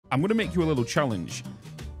I'm going to make you a little challenge.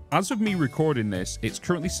 As of me recording this, it's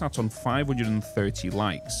currently sat on 530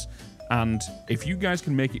 likes. And if you guys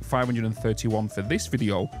can make it 531 for this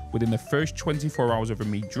video within the first 24 hours of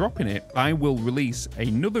me dropping it, I will release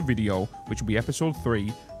another video, which will be episode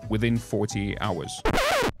 3, within 48 hours.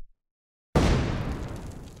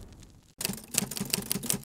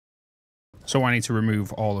 So I need to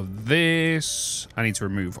remove all of this. I need to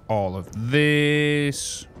remove all of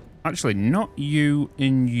this. Actually, not you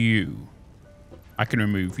and you. I can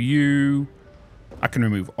remove you. I can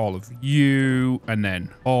remove all of you, and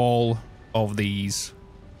then all of these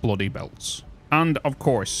bloody belts. And of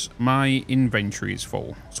course, my inventory is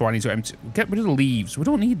full, so I need to get rid of the leaves. We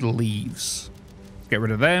don't need leaves. Get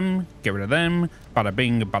rid of them. Get rid of them. Bada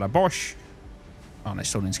bing, bada bosh. Oh, and I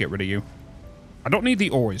still need to get rid of you. I don't need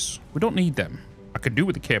the ores. We don't need them. I could do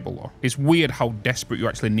with the cable though. It's weird how desperate you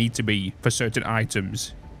actually need to be for certain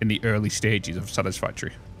items in the early stages of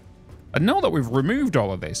Satisfactory. And now that we've removed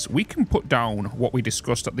all of this, we can put down what we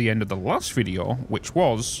discussed at the end of the last video, which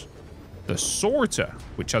was the sorter,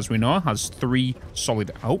 which, as we know, has 3 solid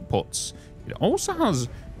outputs. It also has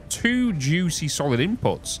 2 juicy solid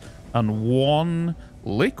inputs and 1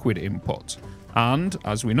 liquid input. And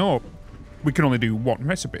as we know, we can only do 1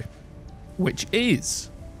 recipe, which is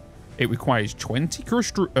it requires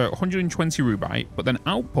 120 rubite, but then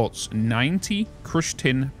outputs 90 crushed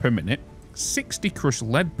tin per minute, 60 crushed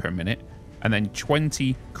lead per minute, and then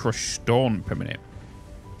 20 crushed stone per minute.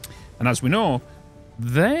 And as we know,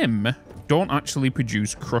 them don't actually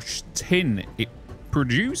produce crushed tin. It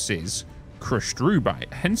produces crushed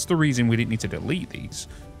rubite, hence the reason we didn't need to delete these.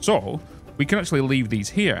 So we can actually leave these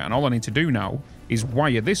here, and all I need to do now is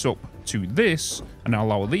wire this up to this and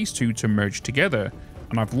allow these two to merge together.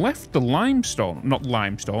 And I've left the limestone, not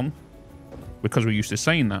limestone, because we're used to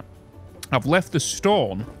saying that. I've left the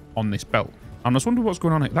stone on this belt. And I was wondering what's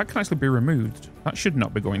going on here. That can actually be removed. That should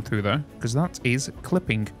not be going through there, because that is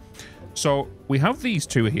clipping. So we have these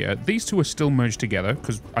two here. These two are still merged together,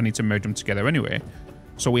 because I need to merge them together anyway.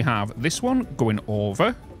 So we have this one going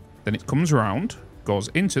over, then it comes around, goes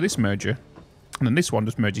into this merger, and then this one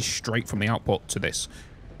just merges straight from the output to this.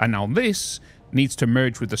 And now this needs to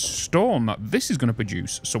merge with the stone that this is going to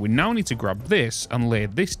produce. So we now need to grab this and lay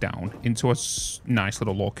this down into a nice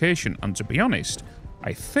little location. And to be honest,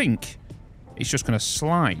 I think it's just going to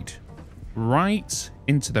slide right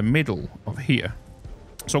into the middle of here.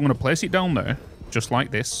 So I'm going to place it down there, just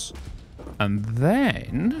like this. And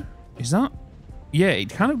then, is that? Yeah,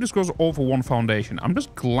 it kind of just goes over one foundation. I'm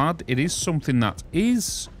just glad it is something that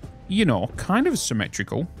is, you know, kind of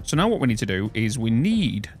symmetrical. So now what we need to do is we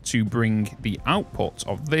need to bring the output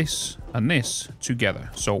of this and this together.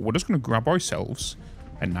 So we're just going to grab ourselves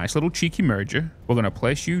a nice little cheeky merger. We're going to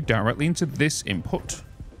place you directly into this input.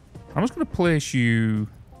 I'm just going to place you,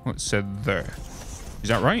 let's say there. Is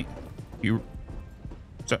that right?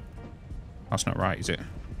 That's not right, is it?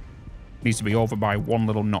 Needs to be over by one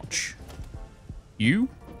little notch. You,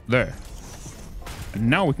 there. And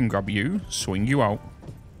now we can grab you, swing you out.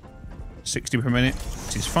 60 per minute,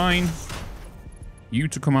 which is fine. You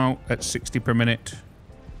to come out at 60 per minute,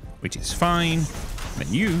 which is fine. And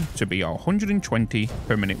then you to be 120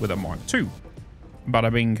 per minute with a Mark II.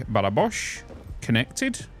 Bada bing, bada bosh,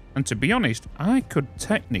 connected. And to be honest, I could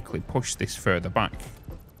technically push this further back,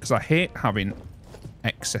 because I hate having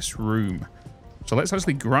excess room. So let's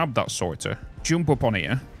actually grab that sorter, jump up on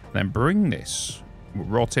here, then bring this, we'll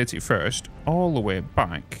rotate it first, all the way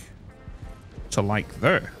back to like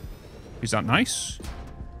there. Is that nice?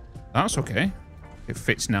 That's okay. It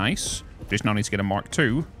fits nice. Just now need to get a Mark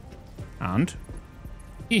II. And...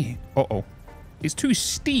 uh-oh. It's too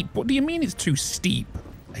steep. What do you mean it's too steep?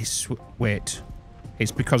 Wait.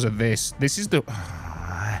 It's because of this. This is the...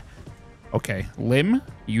 Okay, Lim,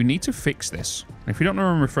 you need to fix this. And if you don't know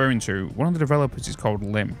what I'm referring to, one of the developers is called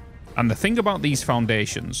Lim. And the thing about these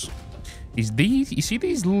foundations is these... You see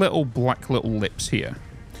these little black little lips here?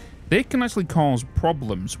 They can actually cause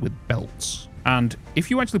problems with belts. And if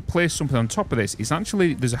you actually place something on top of this, it's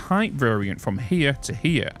actually, there's a height variant from here to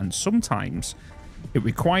here. And sometimes it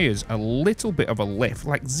requires a little bit of a lift,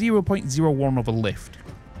 like 0.01 of a lift.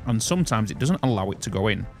 And sometimes it doesn't allow it to go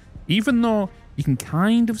in. Even though you can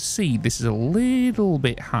kind of see this is a little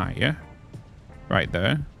bit higher. Right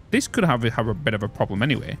there. This could have a bit of a problem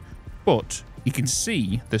anyway. But you can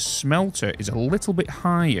see the smelter is a little bit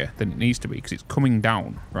higher than it needs to be because it's coming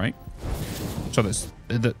down, right? So there's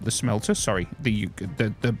the smelter, sorry,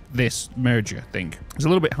 this merger thing is a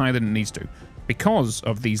little bit higher than it needs to because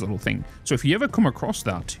of these little things. So if you ever come across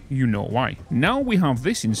that, you know why. Now we have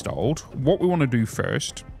this installed, what we want to do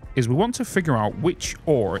first is we want to figure out which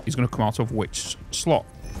ore is going to come out of which slot.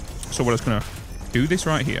 So we're just going to do this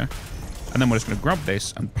right here. And then we're just going to grab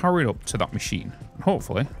this and power it up to that machine. And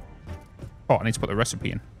hopefully... Oh, I need to put the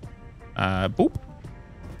recipe in. Boop.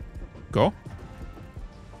 Go.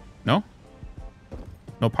 No?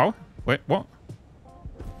 No power? Wait, what?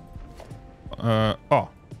 Oh.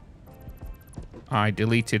 I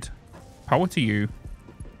deleted power to you.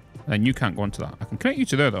 Then you can't go into that. I can connect you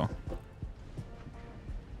to there, though.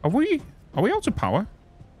 Are we out of power?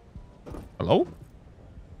 Hello?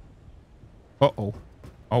 Uh-oh.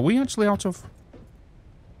 Are we actually out of...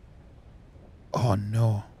 Oh,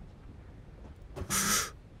 no.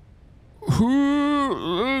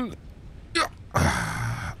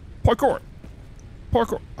 Parkour.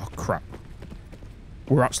 Parkour. Oh, crap.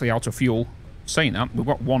 We're actually out of fuel. Saying that, we've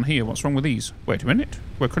got one here. What's wrong with these? Wait a minute.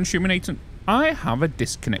 We're consuming 8... I have a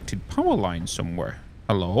disconnected power line somewhere.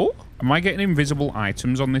 Hello? Am I getting invisible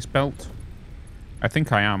items on this belt? I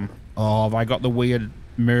think I am. Oh, have I got the weird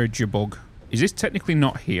merger bug? Is this technically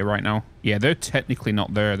not here right now? Yeah, they're technically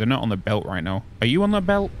not there. They're not on the belt right now. Are you on the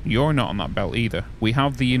belt? You're not on that belt either. We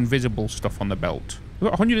have the invisible stuff on the belt. We've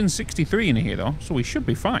got 163 in here, though, so we should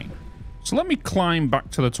be fine. So let me climb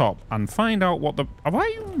back to the top and find out what the... Have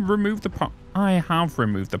I removed the power? I have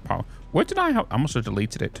removed the power. Where did I have... I must have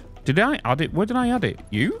deleted it. Did I add it? Where did I add it?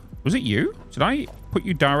 You? Was it you? Did I put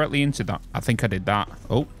you directly into that? I think I did that.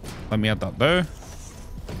 Oh, let me add that there.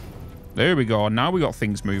 There we go. Now we got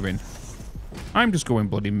things moving. I'm just going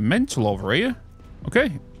bloody mental over here.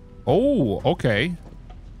 Okay. Oh, okay.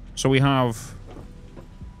 So we have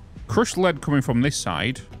crushed lead coming from this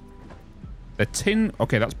side. The tin...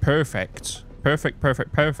 Okay, that's perfect. Perfect,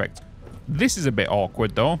 perfect, perfect. This is a bit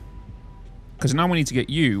awkward, though. Because now we need to get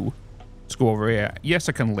you to go over here. Yes,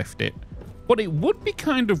 I can lift it. But it would be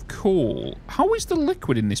kind of cool. How is the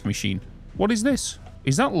liquid in this machine? What is this?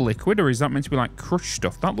 Is that liquid or is that meant to be like crushed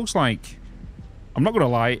stuff? That looks like... I'm not going to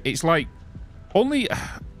lie. It's like... Only...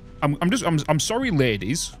 I'm sorry,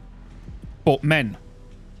 ladies. But men.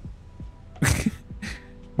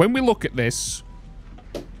 When we look at this...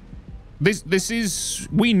 This is...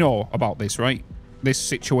 We know about this, right? This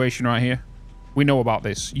situation right here. We know about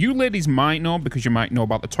this. You ladies might know because you might know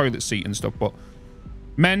about the toilet seat and stuff, but...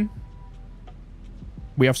 Men...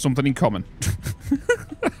 We have something in common.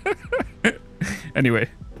 Anyway.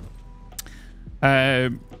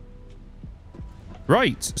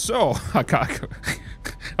 Right, so...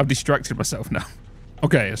 I've distracted myself now.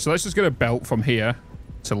 Okay, so let's just get a belt from here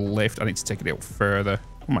to lift. I need to take it out further.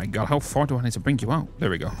 Oh my god, how far do I need to bring you out? There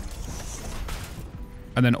we go.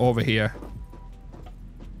 And then over here.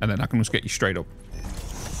 And then I can just get you straight up.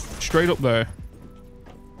 Straight up there.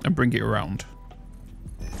 And bring it around.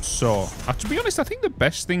 So, to be honest, I think the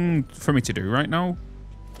best thing for me to do right now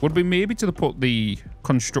would be maybe to put the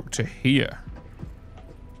constructor here.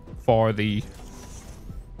 For the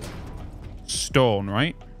stone,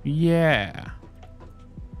 right? Yeah.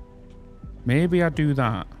 Maybe I do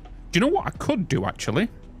that. Do you know what I could do, actually?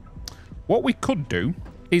 What we could do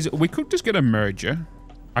is we could just get a merger.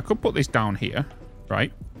 I could put this down here,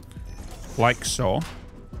 right? Like so.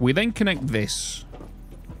 We then connect this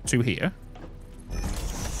to here.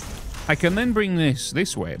 I can then bring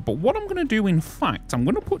this way. But what I'm going to do, in fact, I'm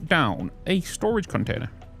going to put down a storage container.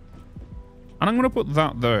 And I'm going to put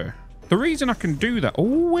that there. The reason I can do that...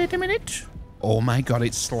 Oh, wait a minute. Oh my god,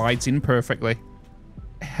 it slides in perfectly.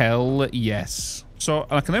 Hell yes. So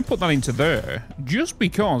I can then put that into there, just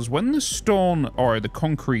because when the stone or the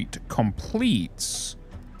concrete completes,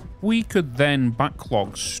 we could then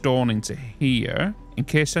backlog stone into here in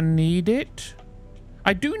case I need it.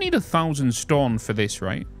 I do need 1,000 stone for this,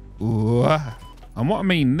 right? Ooh. And what I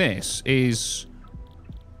mean this is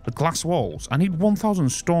the glass walls. I need 1,000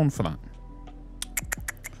 stone for that.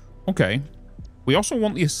 Okay. We also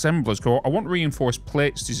want the assemblers. I want reinforced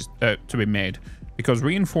plates to be made, because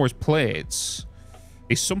reinforced plates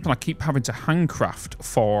is something I keep having to handcraft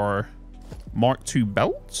for Mark II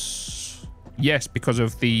belts. Yes, because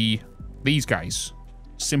of these guys.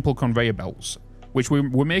 Simple conveyor belts, which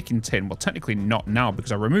we're making tin. Well, technically not now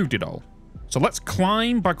because I removed it all. So let's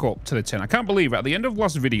climb back up to the tin. I can't believe it. At the end of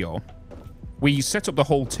last video, we set up the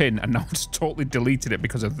whole tin and now it's totally deleted it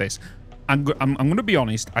because of this. I'm going to be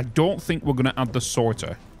honest. I don't think we're going to add the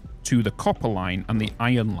sorter to the copper line and the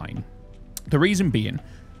iron line. The reason being,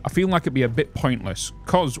 I feel like it'd be a bit pointless,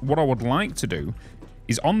 because what I would like to do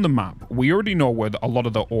is on the map, we already know where a lot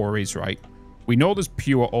of the ore is, right? We know there's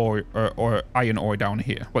pure ore or iron ore down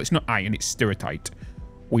here. Well, it's not iron, it's stereotype.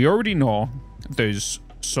 We already know there's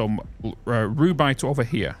some rubite over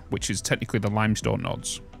here, which is technically the limestone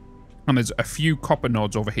nodes. And there's a few copper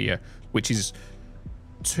nodes over here, which is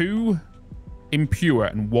 2 impure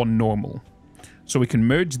and 1 normal. So we can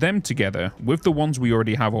merge them together with the ones we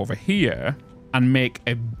already have over here and make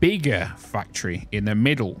a bigger factory in the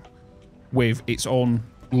middle with its own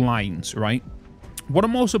lines, right? What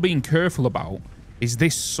I'm also being careful about is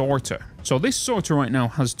this sorter. So this sorter right now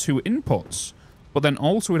has 2 inputs, but then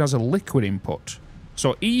also it has a liquid input.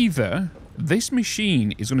 So either this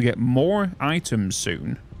machine is going to get more items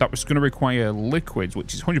soon that was going to require liquids,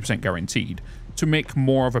 which is 100% guaranteed, to make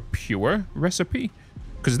more of a pure recipe.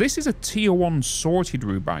 Because this is a tier 1 sorted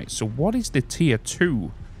rubite. So what is the tier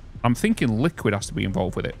 2? I'm thinking liquid has to be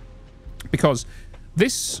involved with it. Because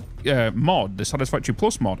this mod, the Satisfactory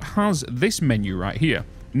Plus mod, has this menu right here.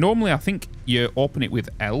 Normally, I think you open it with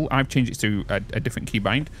L. I've changed it to a different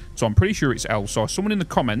keybind, so I'm pretty sure it's L. So someone in the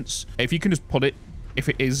comments, if you can just put it, if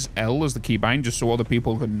it is L as the keybind, just so other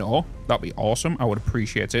people can know, that'd be awesome. I would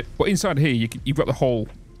appreciate it. But inside here, you've got the whole,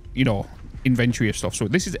 you know, inventory of stuff. So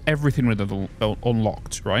this is everything with the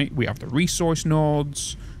unlocked, right? We have the resource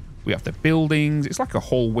nodes, we have the buildings. It's like a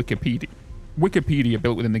whole Wikipedia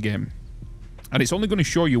built within the game. And it's only going to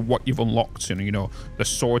show you what you've unlocked, you know, the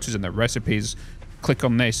sorters and the recipes. Click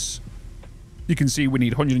on this. You can see we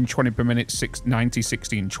need 120 per minute, 90,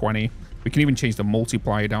 60, and 20. We can even change the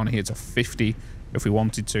multiplier down here to 50 if we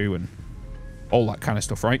wanted to, and all that kind of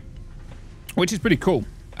stuff, right? Which is pretty cool.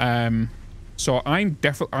 So I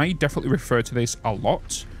definitely refer to this a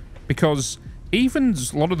lot, because even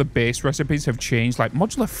a lot of the base recipes have changed, like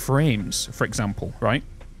modular frames, for example, right?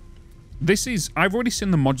 I've already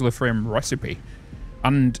seen the modular frame recipe,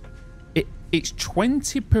 and it's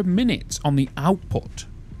 20 per minute on the output,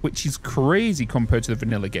 which is crazy compared to the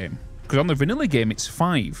vanilla game. Because on the vanilla game, it's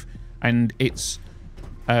 5, and it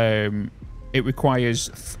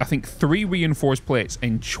requires, I think, 3 reinforced plates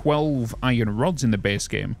and 12 iron rods in the base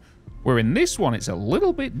game, where in this one, it's a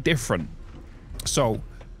little bit different. So,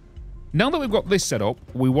 now that we've got this set up,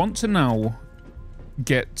 we want to now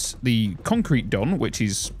get the concrete done, which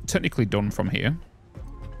is technically done from here.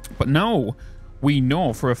 But now we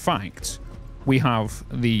know for a fact we have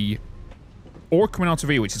the ore coming out of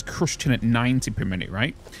here, which is crushed tin at 90 per minute,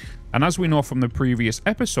 right? And as we know from the previous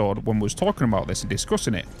episode, when we was talking about this and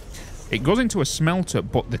discussing it, it goes into a smelter,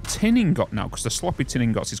 but the tin ingot now, because the sloppy tin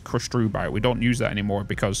ingots is crushed through by it, we don't use that anymore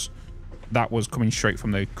because that was coming straight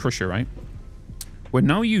from the crusher, right? We're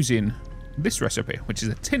now using this recipe, which is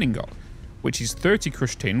a tin ingot, which is 30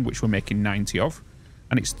 crushed tin, which we're making 90 of,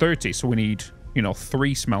 and it's 30, so we need, you know,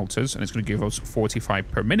 3 smelters, and it's going to give us 45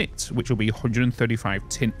 per minute, which will be 135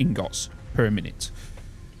 tin ingots per minute.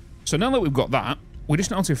 So now that we've got that, we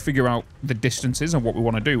just need to figure out the distances and what we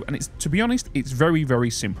want to do, and it's, to be honest, it's very, very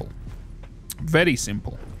simple. Very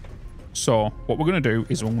simple. So what we're going to do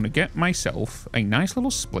is I'm going to get myself a nice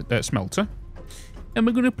little smelter, and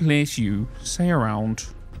we're going to place you, say, around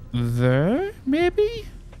there, maybe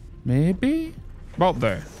about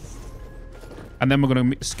there. And then we're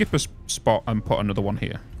going to skip a spot and put another one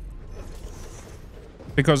here.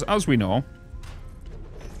 Because as we know,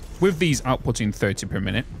 with these outputting 30 per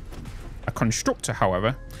minute, a constructor,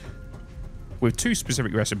 however, with 2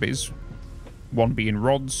 specific recipes, one being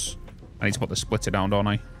rods. I need to put the splitter down, don't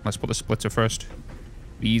I? Let's put the splitter first.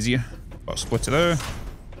 Be easier. Put a splitter there.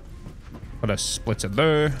 Put a splitter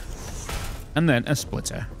there. And then a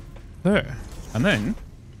splitter there. And then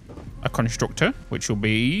a constructor, which will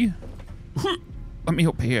be... Let me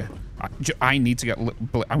up here. I need to get...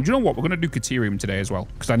 Do you know what? We're going to do Caterium today as well.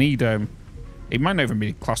 Because I need... it might not even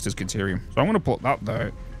be classed as Caterium. So I'm going to put that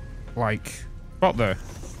there. Like, about there.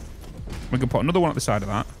 We can put another one at the side of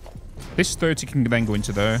that. This 30 can then go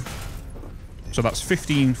into there. So that's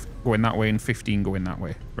 15 going that way and 15 going that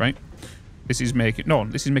way, right? This is making... No,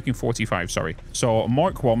 this is making 45, sorry. So,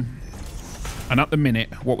 Mark 1. And at the minute,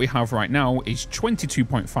 what we have right now is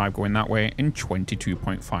 22.5 going that way and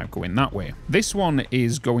 22.5 going that way. This one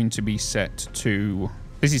is going to be set to...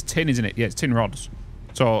 This is tin, isn't it? Yeah, it's tin rods.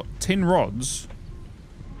 So, tin rods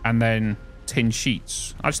and then tin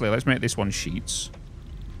sheets. Actually, let's make this one sheets.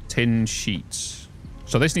 Tin sheets.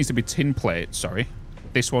 So, this needs to be tin plates, sorry.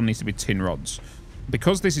 This one needs to be tin rods.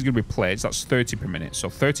 Because this is going to be plates, that's 30 per minute. So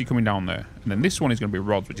 30 coming down there. And then this one is going to be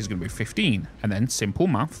rods, which is going to be 15. And then simple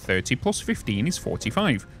math, 30 plus 15 is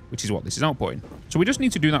 45, which is what this is outputting. So we just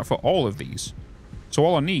need to do that for all of these. So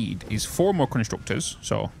all I need is 4 more constructors.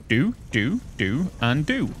 So do, and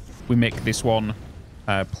do. We make this one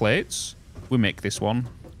plates. We make this one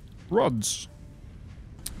rods.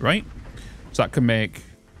 Right? So that can make...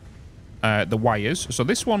 the wires. So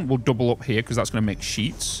this one will double up here because that's going to make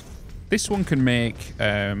sheets. This one can make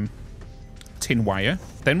tin wire.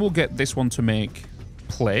 Then we'll get this one to make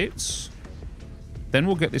plates. Then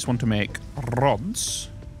we'll get this one to make rods.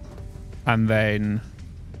 And then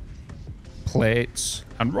plates,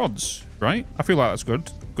 and rods, right? I feel like that's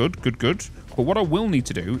good. Good, good, good. But what I will need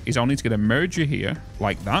to do is I'll need to get a merger here,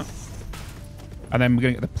 like that. And then we're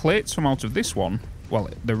going to get the plates from out of this one. Well,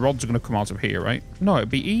 the rods are going to come out of here, right? No, it'd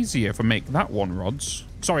be easier if I make that one rods.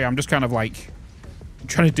 Sorry, I'm just kind of like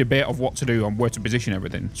trying to debate of what to do and where to position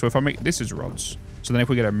everything. So if I make this as rods, so then if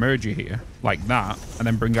we get a merger here, like that, and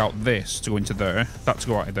then bring out this to go into there, that to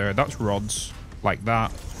go out of there, that's rods, like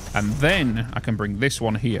that. And then I can bring this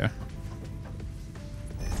one here,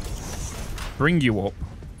 bring you up,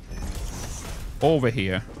 over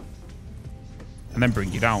here, and then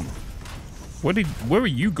bring you down. Where are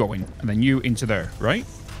you going? And then you into there, right?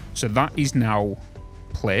 So that is now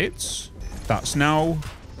plates. That's now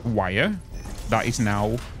wire. That is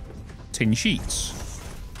now tin sheets.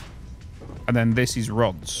 And then this is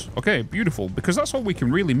rods. Okay, beautiful. Because that's all we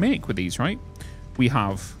can really make with these, right? We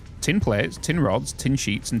have tin plates, tin rods, tin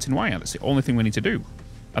sheets, and tin wire. That's the only thing we need to do.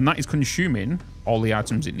 And that is consuming all the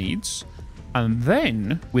items it needs. And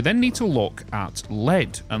then we need to look at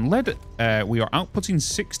lead. And lead, we are outputting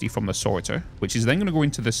 60 from the sorter, which is then going to go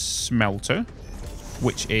into the smelter,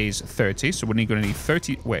 which is 30. So we're going to need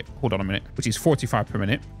 30. Wait, hold on a minute, which is 45 per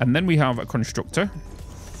minute. And then we have a constructor.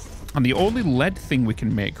 And the only lead thing we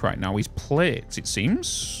can make right now is plates, it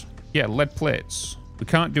seems. Yeah, lead plates. We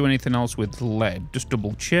can't do anything else with lead. Just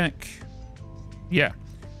double check. Yeah.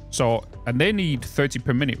 So, and they need 30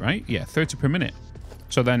 per minute, right? Yeah, 30 per minute.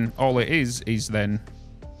 So then all it is then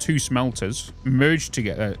two smelters merged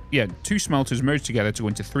together. Yeah, two smelters merged together to go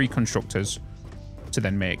into 3 constructors to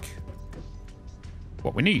then make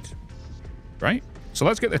what we need, right? So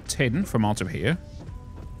let's get the tin from out of here.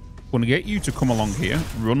 I'm going to get you to come along here,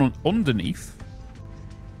 run on underneath.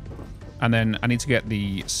 And then I need to get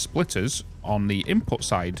the splitters on the input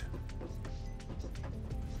side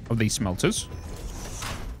of these smelters.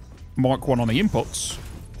 Mark 1 on the inputs.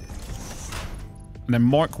 And then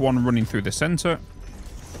Mark 1 running through the center.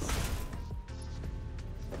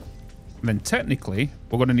 And then technically,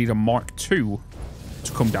 we're going to need a Mark 2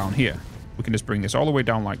 to come down here. We can just bring this all the way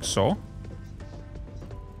down like so.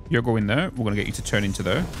 You're going there. We're going to get you to turn into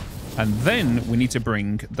there. And then we need to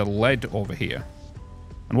bring the lead over here.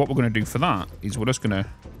 And what we're going to do for that is we're just going to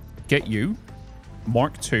get you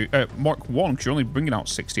Mark 1, because you're only bringing out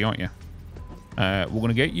 60, aren't you? We're going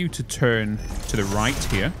to get you to turn to the right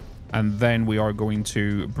here. And then we are going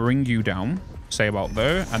to bring you down, say about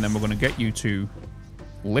there. And then we're going to get you to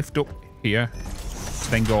lift up here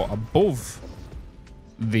to then go above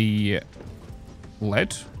the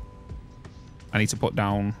lead. I need to put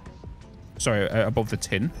down, sorry, above the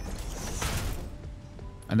tin.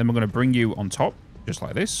 And then we're going to bring you on top, just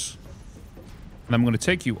like this. And then I'm going to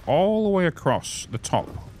take you all the way across the top,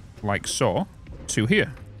 like so, to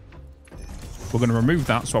here. We're going to remove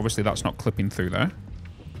that, so obviously that's not clipping through there.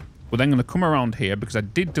 We're then going to come around here because I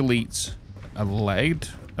did delete a leg.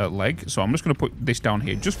 So I'm just going to put this down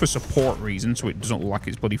here just for support reasons so it doesn't look like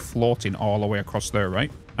it's bloody floating all the way across there, right?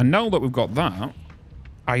 And now that we've got that,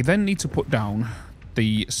 I then need to put down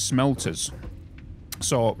the smelters.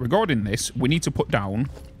 So regarding this, we need to put down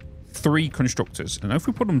 3 constructors. And if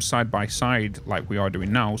we put them side by side like we are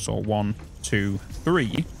doing now, so 1, 2,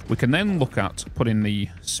 3, we can then look at putting the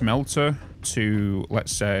smelter to,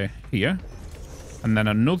 let's say, here. And then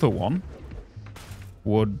another one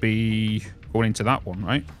would be going into that one,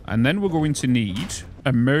 right? And then we're going to need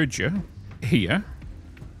a merger here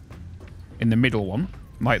in the middle one,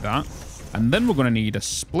 like that. And then we're going to need a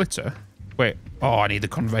splitter. Wait, oh, I need the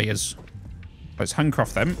conveyors. Let's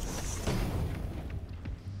handcraft them.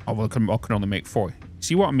 Oh, well, I can only make 4.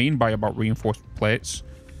 See what I mean by about reinforced plates?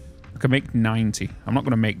 I can make 90. I'm not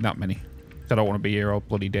going to make that many, because I don't want to be here all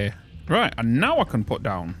bloody day. Right, and now I can put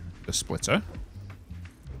down the splitter,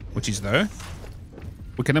 which is there.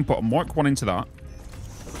 We can then put a Mark 1 into that,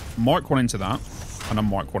 Mark 1 into that, and a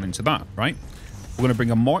Mark 1 into that, right? We're going to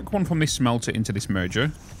bring a Mark 1 from this smelter into this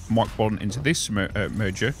merger, Mark 1 into this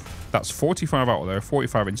merger. That's 45 out of there,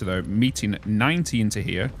 45 into there, meeting 90 into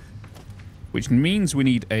here, which means we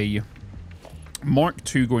need a Mark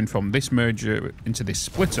 2 going from this merger into this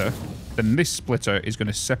splitter. Then this splitter is going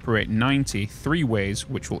to separate 90 3 ways,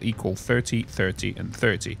 which will equal 30, 30, and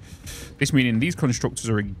 30. This meaning these constructors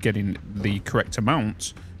are getting the correct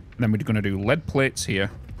amount. And then we're going to do lead plates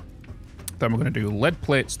here. Then we're going to do lead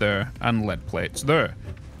plates there and lead plates there.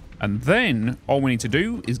 And then all we need to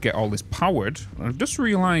do is get all this powered. I've just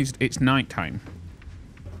realized it's nighttime.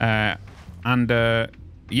 Yeah,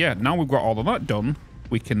 now we've got all of that done,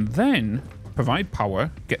 we can then provide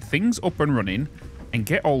power, get things up and running, and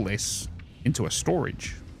get all this into a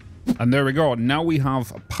storage. And there we go. Now we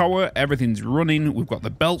have power. Everything's running. We've got the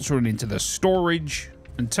belts running into the storage.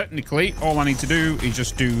 And technically, all I need to do is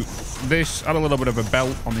just do this, add a little bit of a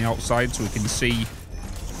belt on the outside so we can see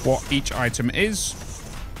what each item is.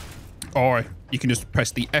 Or you can just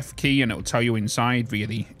press the F key and it will tell you inside via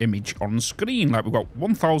the image on screen. Like we've got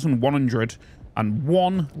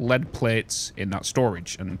 1,101 lead plates in that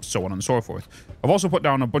storage and so on and so forth. I've also put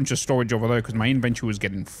down a bunch of storage over there because my inventory was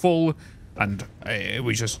getting full and it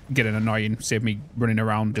was just getting annoying. Saved me running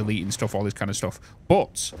around, deleting stuff, all this kind of stuff.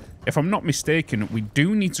 But if I'm not mistaken, we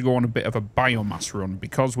do need to go on a bit of a biomass run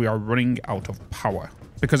because we are running out of power.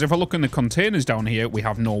 Because if I look in the containers down here, we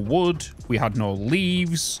have no wood, we had no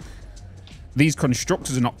leaves. These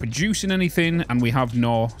constructors are not producing anything, and we have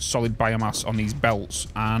no solid biomass on these belts.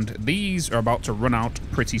 And these are about to run out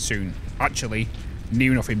pretty soon. Actually,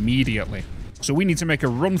 near enough immediately. So we need to make a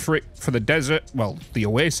run for it for the desert, well, the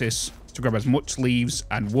oasis, to grab as much leaves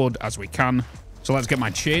and wood as we can. So let's get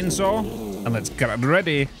my chainsaw, and let's get it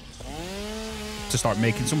ready to start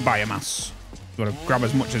making some biomass. We're going to grab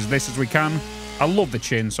as much as this as we can. I love the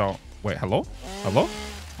chainsaw. Wait, hello? Hello?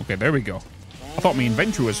 Okay, there we go. I thought my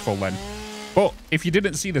inventory was full then. But if you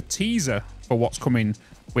didn't see the teaser for what's coming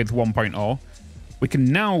with 1.0, we can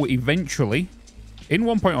now eventually, in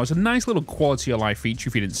 1.0, it's a nice little quality of life feature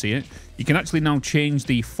if you didn't see it. You can actually now change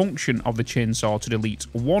the function of the chainsaw to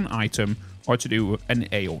delete one item or to do an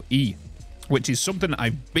AoE, which is something that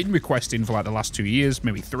I've been requesting for like the last 2 years,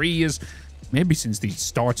 maybe 3 years, maybe since the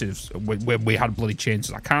starters where we had bloody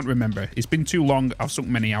chainsaws. I can't remember. It's been too long. I've sunk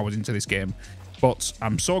many hours into this game, but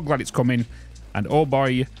I'm so glad it's coming. And oh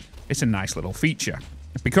boy, it's a nice little feature.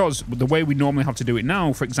 Because the way we normally have to do it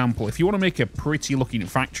now, for example, if you want to make a pretty looking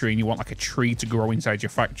factory and you want like a tree to grow inside your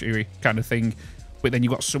factory kind of thing, but then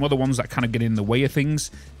you've got some other ones that kind of get in the way of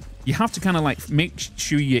things, you have to kind of like make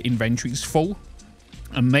sure your inventory is full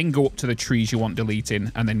and then go up to the trees you want deleting,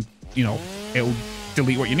 and then, you know, it'll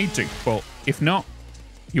delete what you need to. But if not,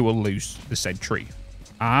 you will lose the said tree.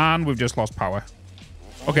 And we've just lost power.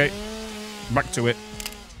 Okay, back to it.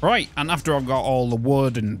 Right, and after I've got all the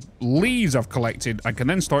wood and leaves I've collected, I can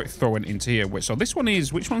then start throwing into here. Wait, so this one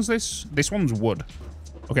is, which one's this? This one's wood.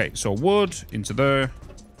 Okay, so wood into there,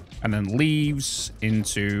 and then leaves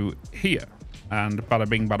into here. And bada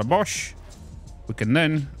bing, bada bosh. We can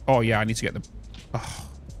then, oh yeah, I need to get the,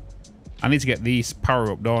 I need to get these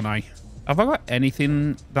power up, don't I? Have I got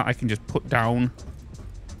anything that I can just put down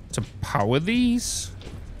to power these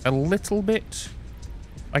a little bit?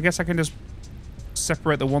 I guess I can just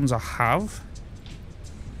separate the ones I have.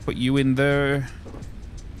 Put you in there.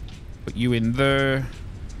 Put you in there.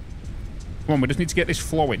 Come on, we just need to get this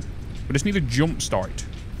flowing. We just need a jump start.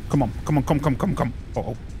 Come on, come on, come.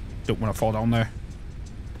 Uh-oh. Don't want to fall down there.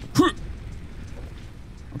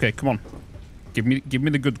 Okay, come on. Give me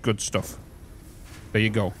the good stuff. There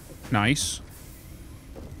you go. Nice.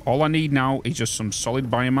 All I need now is just some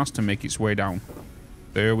solid biomass to make its way down.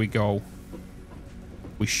 There we go.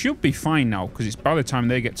 We should be fine now, because it's by the time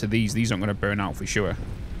they get to these aren't going to burn out for sure.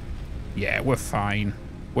 Yeah, we're fine.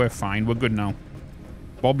 We're fine. We're good now.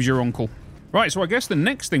 Bob's your uncle. Right, so I guess the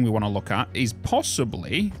next thing we want to look at is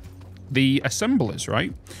possibly the assemblers,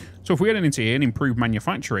 right? So if we get into here and improve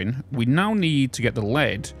manufacturing, we now need to get the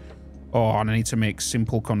lead. Oh, and I need to make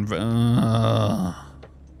simple The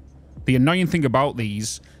annoying thing about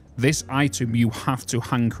these, this item you have to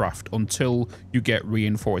handcraft until you get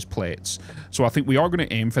reinforced plates. So I think we are going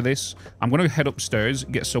to aim for this. I'm going to head upstairs,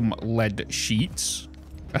 get some lead sheets.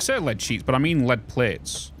 I say lead sheets, but I mean lead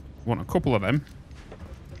plates. I want a couple of them.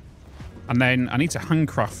 And then I need to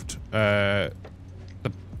handcraft the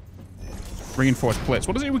reinforced plates.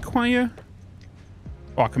 What does it require?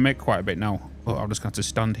 Oh, I can make quite a bit now. Oh, I'm just going to have to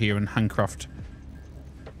stand here and handcraft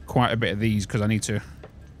quite a bit of these because I need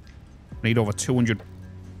over 200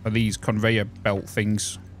 of these conveyor belt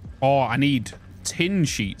things. Oh, I need tin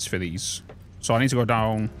sheets for these. So I need to go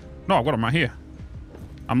down. No, I've got them right here.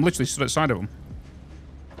 I'm literally stood outside of them.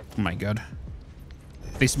 Oh my god.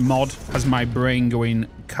 This mod has my brain going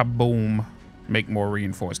kaboom. Make more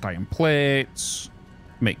reinforced iron plates.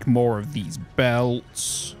 Make more of these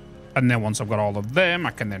belts. And then once I've got all of them,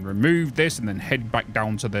 I can then remove this and then head back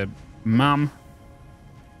down to the MAM.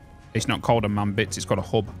 It's not called a MAM Bitz, it's called a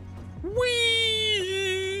hub. Whee!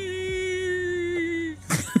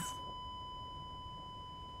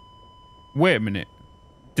 Wait a minute.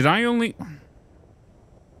 Did I only...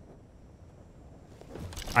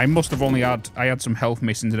 I must have only had... I had some health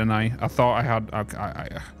missing, didn't I? I thought I had...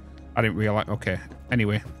 I didn't realize... Okay.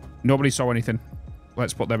 Anyway. Nobody saw anything.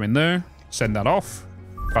 Let's put them in there. Send that off.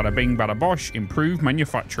 Bada bing, bada bosh. Improve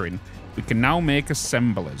manufacturing. We can now make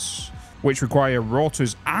assemblers, which require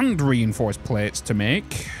rotors and reinforced plates to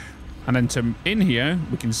make. And then in here,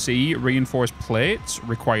 we can see reinforced plates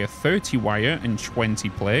require 30 wire and 20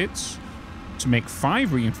 plates to make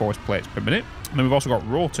 5 reinforced plates per minute. And then we've also got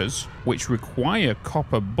rotors, which require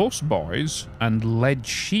copper bus bars and lead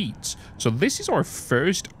sheets. So this is our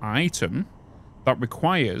first item that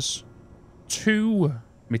requires 2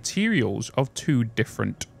 materials of 2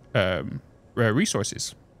 different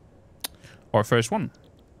resources. Our first one,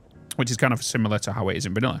 which is kind of similar to how it is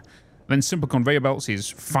in vanilla. Then simple conveyor belts is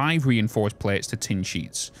 5 reinforced plates to tin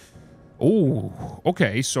sheets. Oh,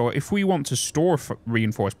 okay. So if we want to store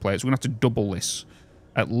reinforced plates, we're going to have to double this.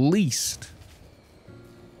 At least.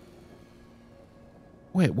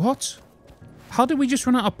 Wait, what? How did we just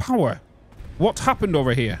run out of power? What happened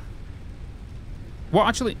over here? What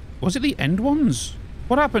actually... Was it the end ones?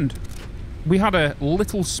 What happened? We had a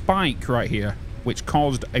little spike right here, which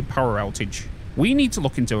caused a power outage. We need to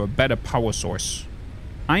look into a better power source.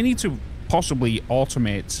 I need to possibly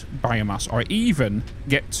automate biomass or even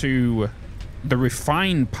get to the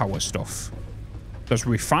refined power stuff. Because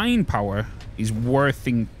refined power is worth...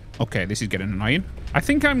 Okay, this is getting annoying. I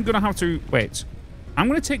think I'm going to have to... Wait. I'm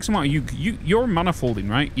going to take some out of you. You're manifolding,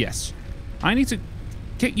 right? Yes. I need to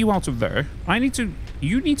get you out of there. I need to...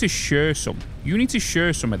 You need to share some. You need to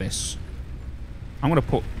share some of this. I'm going to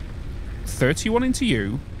put 31 into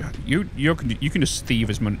you. You can just thieve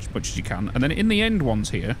as much as you can. And then in the end ones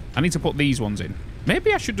here, I need to put these ones in.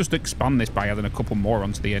 Maybe I should just expand this by adding a couple more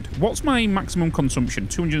onto the end. What's my maximum consumption?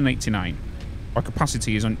 289. Our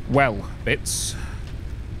capacity is on... Well, Bitz.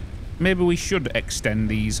 Maybe we should extend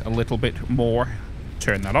these a little bit more.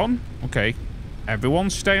 Turn that on. Okay. Everyone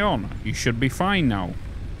stay on. You should be fine now.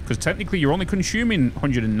 Because technically you're only consuming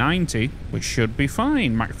 190, which should be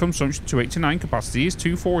fine. Max consumption 289, capacity is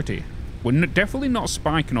 240. We're definitely not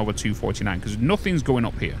spiking over 249 because nothing's going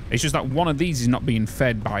up here. It's just that one of these is not being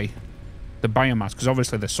fed by the biomass, because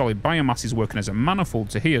obviously the solid biomass is working as a manifold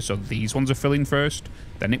to here, so these ones are filling first,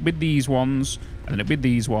 then it with these ones, and then it with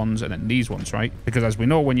these ones, and then these ones, right? Because as we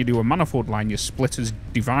know, when you do a manifold line, your splitters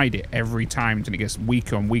divide it every time until it gets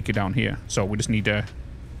weaker and weaker down here. So we just need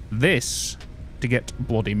this to get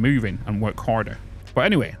bloody moving and work harder. But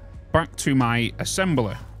anyway, back to my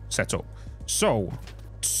assembler setup. So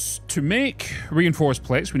to make reinforced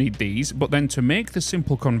plates, we need these, but then to make the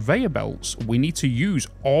simple conveyor belts, we need to use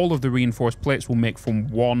all of the reinforced plates we'll make from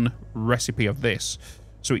one recipe of this.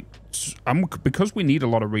 So because we need a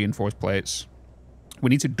lot of reinforced plates, we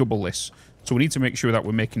need to double this. So we need to make sure that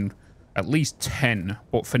we're making at least 10.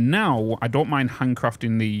 But for now, I don't mind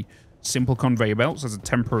handcrafting the simple conveyor belts as a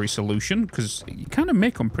temporary solution, because you kind of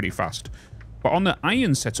make them pretty fast. But on the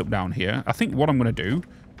iron setup down here, I think what I'm going to do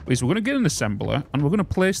is we're going to get an assembler and we're going to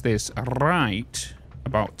place this right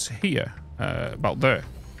about here, about there.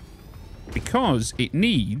 Because it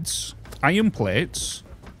needs iron plates,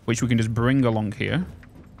 which we can just bring along here,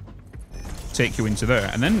 take you into there,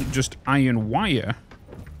 and then just iron wire,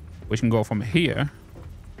 which can go from here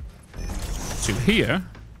to here.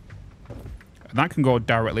 And that can go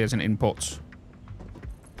directly as an input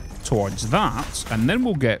towards that. And then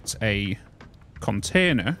we'll get a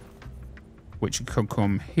container, which can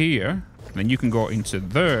come here. And then you can go into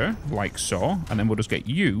there, like so. And then we'll just get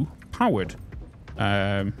you powered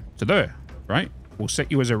to there, right? We'll set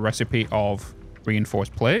you as a recipe of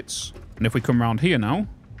reinforced plates. And if we come around here now,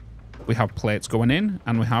 we have plates going in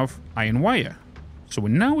and we have iron wire. So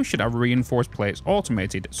now we should have reinforced plates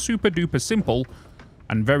automated, super duper simple,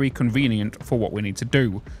 and very convenient for what we need to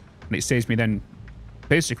do. And it saves me then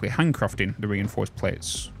basically handcrafting the reinforced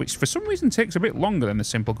plates, which for some reason takes a bit longer than the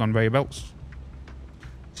simple conveyor belts.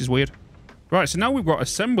 Which is weird. Right, so now we've got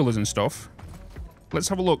assemblers and stuff. Let's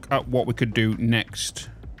have a look at what we could do next.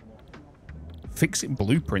 Fix it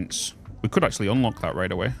blueprints. We could actually unlock that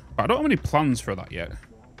right away. But I don't have any plans for that yet.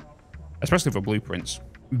 Especially for blueprints.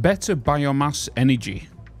 Better biomass energy.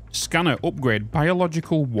 Scanner upgrade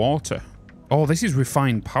biological water. Oh, this is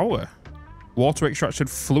refined power. Water extracted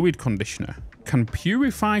fluid conditioner. Can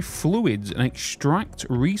purify fluids and extract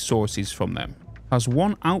resources from them. Has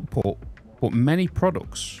one output, but many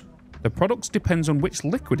products. The products depends on which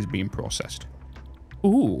liquid is being processed.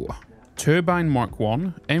 Ooh. Turbine Mark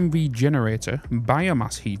 1, MV generator,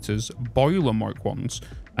 biomass heaters, boiler Mark 1s,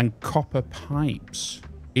 and copper pipes.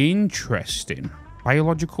 Interesting.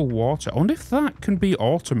 Biological water. I wonder if that can be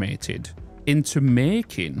automated into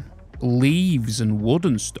making leaves and wood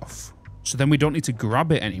and stuff. So then we don't need to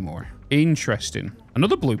grab it anymore. Interesting.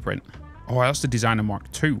 Another blueprint. Oh, that's the designer Mark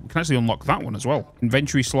II. We can actually unlock that one as well.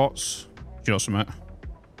 Inventory slots. Do you know something?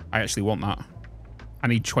 I actually want that. I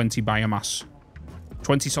need 20 biomass.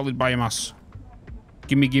 20 solid biomass.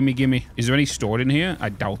 Gimme, gimme, gimme. Is there any stored in here? I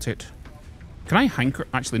doubt it. Can I hanker?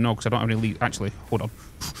 Actually, no, because I don't have any leaves. Actually, hold on.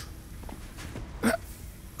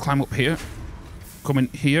 Climb up here. Come in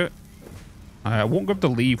here. I won't grab the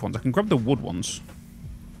leaf ones. I can grab the wood ones.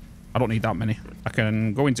 I don't need that many. I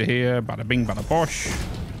can go into here. Bada bing, bada bosh.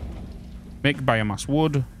 Make biomass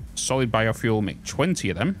wood. Solid biofuel. Make 20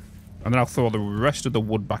 of them. And then I'll throw the rest of the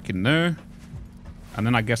wood back in there. And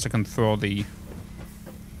then I guess I can throw the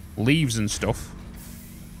leaves and stuff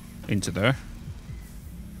into there.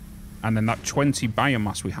 And then that 20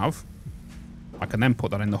 biomass we have, I can then put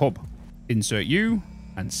that in the hub. Insert you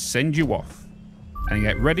and send you off. And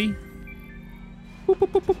get ready. Boop, boop,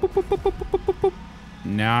 boop, boop, boop, boop, boop, boop.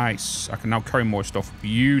 Nice. I can now carry more stuff.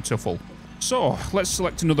 Beautiful. So, let's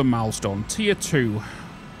select another milestone. Tier 2.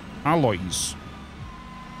 Alloys.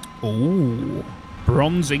 Oh.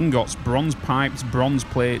 Bronze ingots, bronze pipes, bronze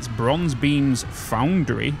plates, bronze beams,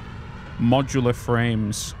 foundry, modular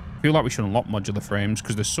frames. I feel like we should unlock modular frames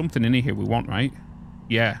because there's something in here we want, right?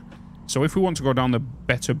 Yeah. So if we want to go down the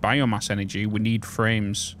better biomass energy, we need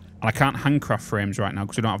frames. And I can't handcraft frames right now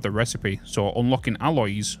because we don't have the recipe. So unlocking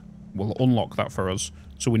alloys will unlock that for us.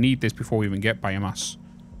 So we need this before we even get biomass.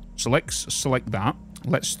 So let's select that.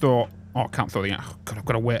 Let's throw... Oh, I can't throw the... Oh, God, I've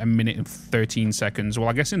got to wait a minute and 13 seconds. Well,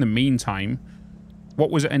 I guess in the meantime...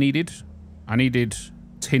 What was it I needed? I needed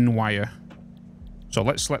tin wire. So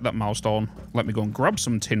let's select that milestone. Let me go and grab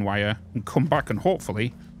some tin wire and come back, and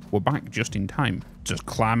hopefully we're back just in time. Just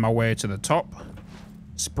climb my way to the top.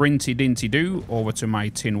 Sprinty dinty do over to my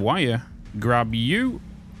tin wire. Grab you.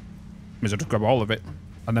 May as well just grab all of it.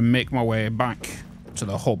 And then make my way back to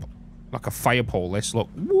the hub. Like a fire pole, this. Look.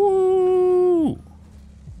 Woo!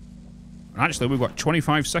 Actually, we've got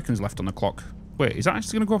 25 seconds left on the clock. Wait, is that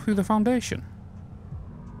actually going to go through the foundation?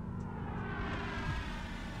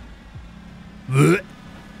 That's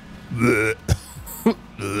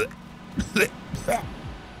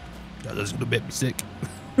gonna make me sick.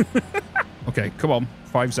 Okay, come on.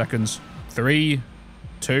 5 seconds. 3,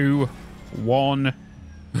 2, 1.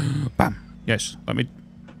 Bam. Yes, let me...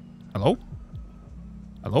 Hello?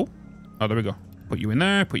 Hello? Oh, there we go. Put you in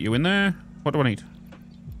there, put you in there. What do I need?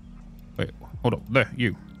 Wait, hold up. There,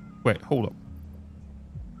 you. Wait, hold up.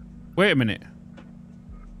 Wait a minute.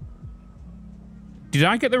 Did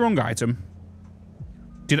I get the wrong item?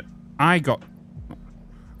 Did I got...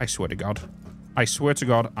 I swear to God. I swear to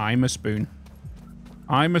God, I'm a spoon.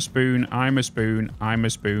 I'm a spoon, I'm a spoon, I'm a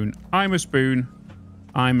spoon, I'm a spoon,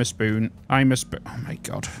 I'm a spoon, I'm a spoon. Oh my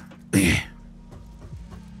God.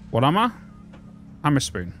 What am I? I'm a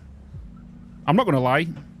spoon. I'm not going to lie.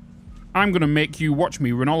 I'm going to make you watch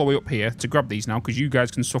me run all the way up here to grab these now because you guys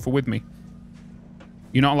can suffer with me.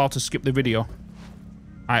 You're not allowed to skip the video.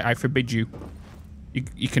 I forbid you.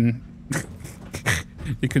 You can...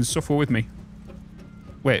 You can suffer with me.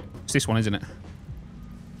 Wait, it's this one, isn't it?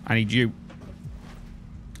 I need you.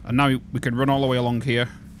 And now we can run all the way along here.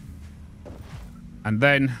 And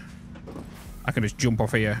then I can just jump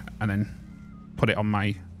off here and then put it on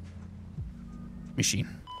my machine.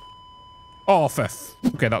 Oh,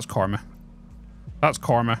 okay, that's karma. That's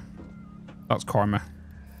karma. That's karma.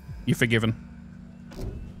 You're forgiven.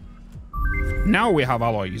 Now we have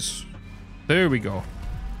alloys. There we go.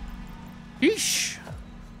 Eesh.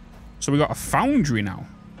 So we got a foundry now.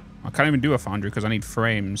 I can't even do a foundry because I need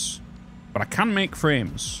frames. But I can make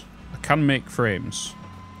frames. I can make frames.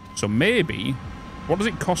 So maybe... What does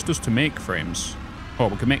it cost us to make frames? Oh,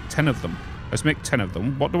 we can make 10 of them. Let's make 10 of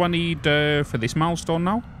them. What do I need for this milestone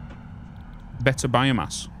now? Better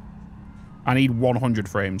biomass. I need 100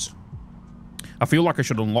 frames. I feel like I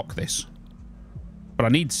should unlock this. But I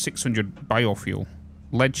need 600 biofuel.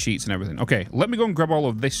 Lead sheets and everything. Okay, let me go and grab all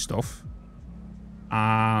of this stuff.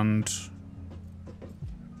 And...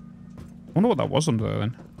 I wonder what that was under there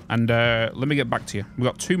then. And let me get back to you. We've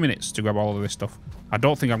got 2 minutes to grab all of this stuff. I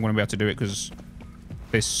don't think I'm going to be able to do it because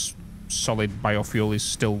this solid biofuel is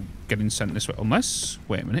still getting sent this way. Unless...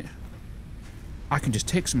 Wait a minute. I can just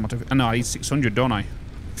take some out of it. Oh, no, I need 600, don't I?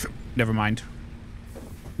 Never mind.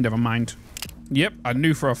 Never mind. Yep, I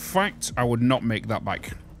knew for a fact I would not make that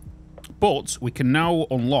back. But we can now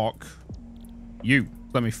unlock you.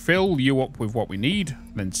 Let me fill you up with what we need,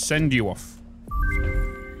 then send you off.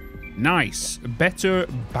 Nice. Better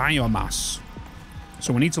biomass.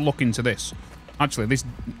 So we need to look into this. Actually, this...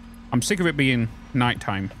 I'm sick of it being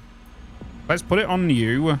nighttime. Let's put it on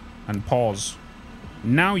you and pause.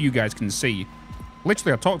 Now you guys can see.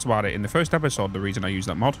 Literally, I talked about it in the first episode, the reason I use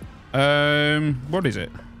that mod. What is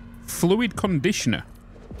it? Fluid conditioner.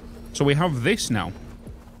 So we have this now.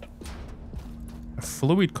 A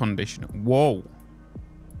fluid conditioner. Whoa.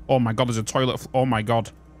 Oh my God, there's a toilet. Oh my God.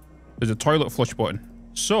 There's a toilet flush button.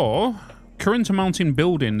 So, Current amount in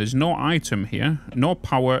building, there's no item here, no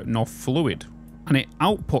power, no fluid. And it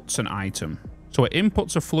outputs an item. So it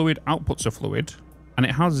inputs a fluid, outputs a fluid, and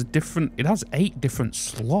it has 8 different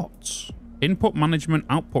slots. Input management,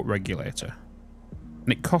 output regulator.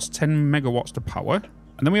 And it costs 10 megawatts to power.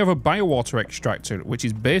 And then we have a biowater extractor, which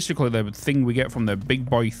is basically the thing we get from the big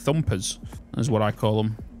boy thumpers, is what I call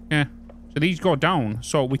them. Yeah. So these go down.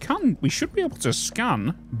 So we should be able to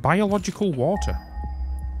scan biological water.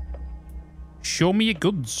 Show me your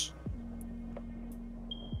goods.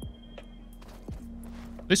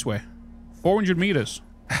 This way. 400 meters.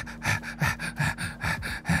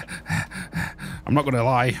 I'm not going to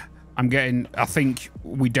lie. I think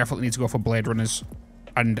we definitely need to go for Blade Runners.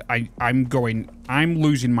 And I'm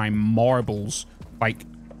losing my marbles. Like,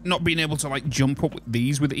 not being able to, like, jump up with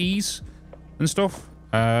these with ease and stuff.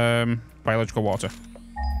 Biological water.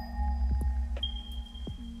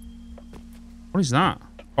 What is that?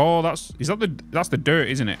 Oh, that's the dirt,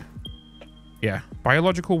 isn't it? Yeah.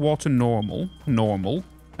 Biological water, normal,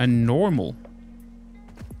 and normal.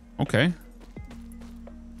 Okay.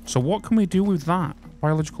 So what can we do with that?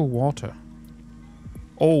 Biological water.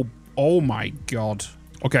 Oh my god.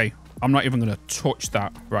 Okay, I'm not even going to touch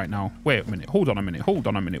that right now. Wait a minute. Hold on a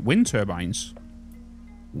minute. Wind turbines.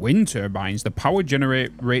 The power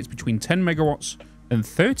generate rates between 10 megawatts and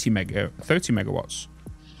 30 megawatts.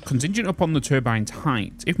 Contingent upon the turbine's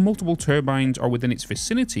height. If multiple turbines are within its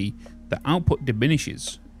vicinity, the output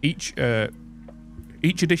diminishes. Each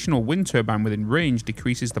additional wind turbine within range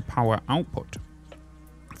decreases the power output.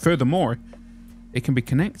 Furthermore, it can be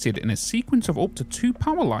connected in a sequence of up to 2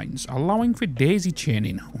 power lines, allowing for daisy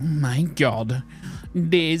chaining. Oh my god.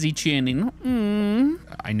 Daisy chaining.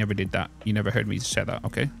 I never did that. You never heard me say that,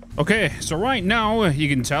 okay? Okay, so right now, you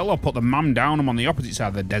can tell I'll put the mam down. I'm on the opposite side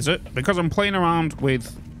of the desert because I'm playing around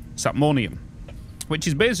with Satmonium, which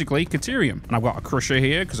is basically Caterium. And I've got a crusher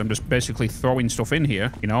here because I'm just basically throwing stuff in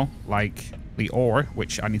here, you know, like the ore,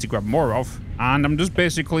 which I need to grab more of. And I'm just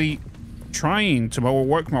basically trying to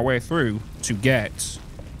work my way through to get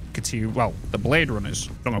Caterium, well, the Blade Runners.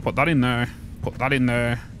 So I'm going to put that in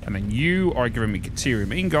there, and then you are giving me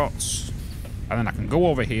Caterium ingots, and then I can go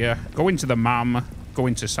over here, go into the MAM, go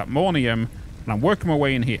into Satmonium, and I'm working my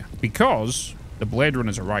way in here because the Blade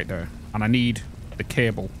Runners are right there, and I need the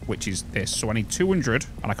cable, which is this. So I need 200,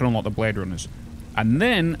 and I can unlock the Blade Runners. And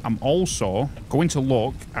then I'm also going to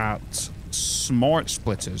look at smart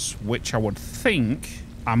splitters, which I would think,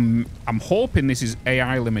 I'm hoping this is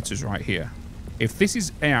AI limiters right here. If this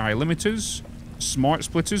is AI limiters, smart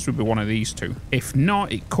splitters would be one of these two. If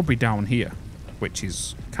not, it could be down here, which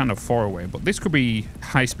is kind of far away. But this could be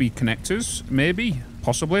high-speed connectors, maybe,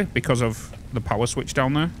 possibly, because of the power switch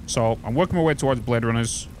down there. So I'm working my way towards Blade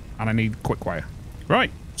Runners, and I need quick wire.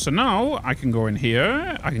 Right, so now I can go in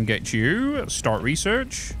here. I can get you, start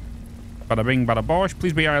research. Bada bing, bada bosh.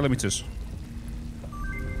 Please be AI limiters.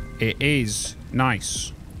 It is.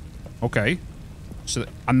 Nice. Okay. So,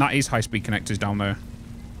 and that is high-speed connectors down there.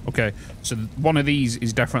 Okay, so one of these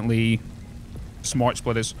is definitely smart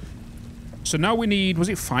splitters. So now we need, was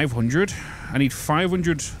it 500? I need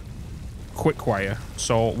 500 quick wire.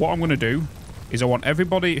 So what I'm going to do is I want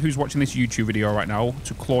everybody who's watching this YouTube video right now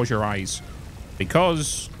to close your eyes.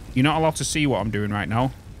 Because you're not allowed to see what I'm doing right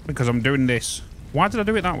now. Because I'm doing this. Why did I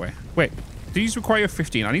do it that way? Wait, these require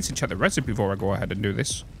 15. I need to check the recipe before I go ahead and do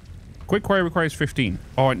this. Quick wire requires 15.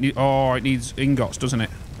 Oh, it needs ingots, doesn't it?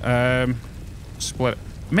 Split.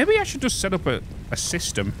 Maybe I should just set up a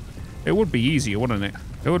system. It would be easier, wouldn't it?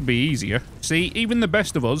 It would be easier. See, even the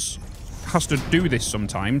best of us has to do this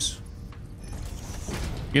sometimes.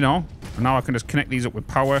 You know? And now I can just connect these up with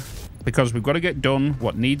power. Because we've got to get done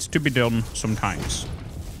what needs to be done sometimes.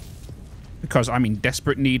 Because I'm in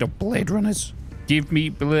desperate need of Blade Runners. Give me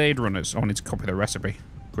Blade Runners. Oh, I need to copy the recipe.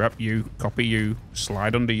 Grab you, copy you,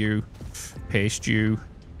 slide under you, paste you,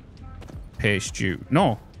 paste you.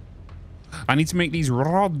 No. I need to make these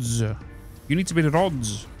rods. You need to be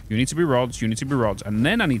rods. You need to be rods. You need to be rods. And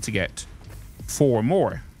then I need to get 4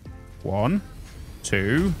 more. 1,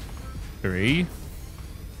 2, 3,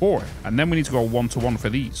 4. And then we need to go 1-to-1 for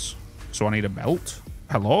these. So I need a belt.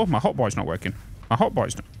 Hello? My hotbar's not working. My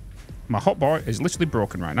hotbar is literally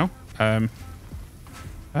broken right now.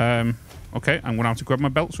 Okay, I'm going to have to grab my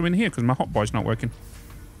belts from in here because my hotbar's not working.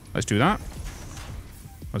 Let's do that.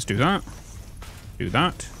 Let's do that. Do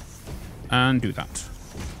that. And do that.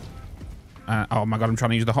 Oh my god, I'm trying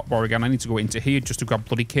to use the hotbar again. I need to go into here just to grab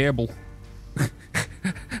bloody cable.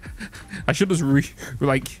 I should just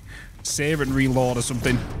save and reload or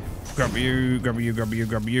something. Grab you, grab you, grab you,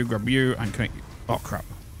 grab you, grab you, and connect you. Oh crap.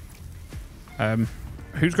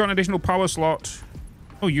 Who's got an additional power slot?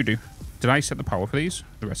 Oh, you do. Did I set the power for these?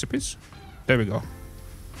 The recipes? There we go.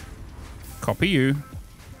 Copy you.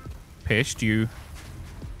 Paste you.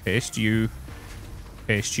 Paste you.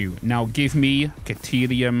 Paste you. Now give me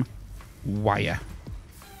Caterium wire.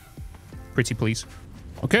 Pretty please.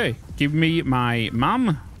 Okay. Give me my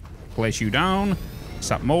MAM. Place you down.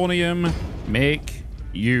 Sapmonium. Make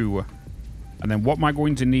you. And then what am I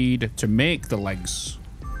going to need to make the legs?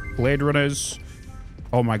 Blade runners.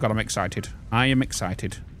 Oh my god, I'm excited. I am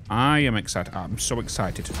excited. I am excited. I'm so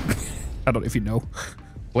excited. I don't know if you know.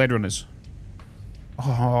 Blade runners.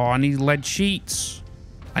 Oh, I need lead sheets.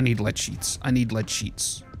 I need lead sheets. I need lead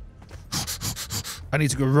sheets. I need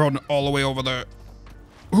to go run all the way over there.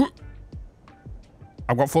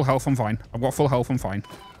 I've got full health, I'm fine. I've got full health, I'm fine.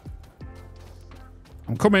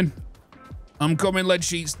 I'm coming. I'm coming, lead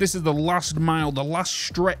sheets. This is the last mile, the last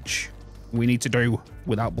stretch we need to do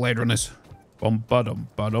without blade runners. It's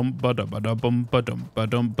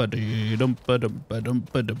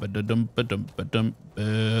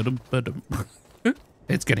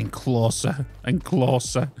getting closer and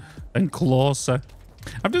closer and closer.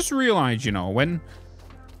 I've just realized, you know, when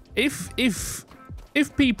if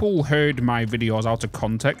people heard my videos out of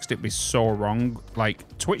context, it'd be so wrong.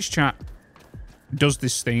 Like, Twitch chat does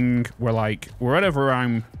this thing where, like, wherever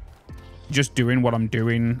I'm just doing what I'm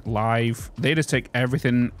doing live, they just take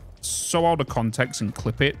everything so out of context and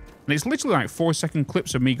clip it. And it's literally like 4-second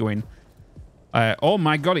clips of me going, oh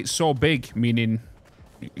my god, it's so big, meaning,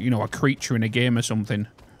 you know, a creature in a game or something.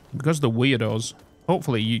 Because the weirdos.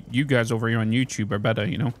 Hopefully you guys over here on YouTube are better,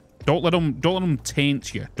 you know. Don't let them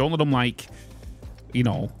taint you. Don't let them, like, you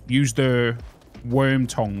know, use their worm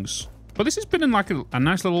tongues. But this has been in like a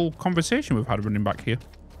nice little conversation we've had running back here.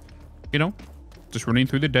 You know, just running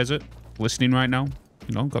through the desert, listening right now.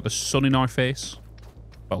 You know, got the sun in our face.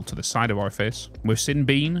 Well, to the side of our face. We're Sin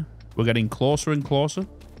Bean. We're getting closer and closer.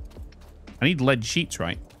 I need lead sheets,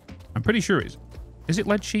 right? I'm pretty sure it is. Is it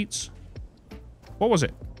lead sheets? What was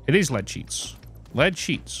it? It is lead sheets. Lead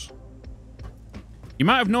sheets. You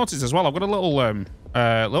might have noticed as well, I've got a little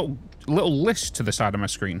little list to the side of my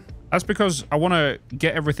screen. That's because I want to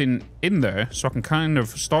get everything in there so I can kind of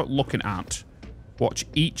start looking at what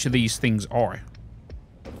each of these things are.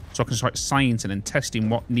 So I can start sciencing and testing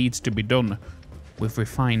what needs to be done with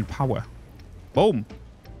refined power. Boom.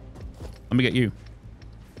 Let me get you.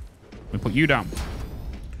 Let me put you down.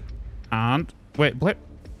 And wait, blip.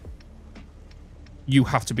 You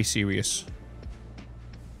have to be serious.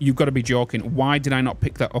 You've got to be joking. Why did I not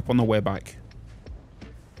pick that up on the way back?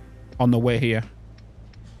 On the way here.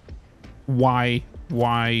 Why?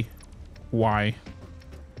 Well,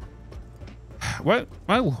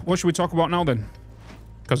 what should we talk about now then?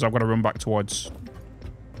 Because I've got to run back towards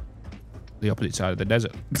the opposite side of the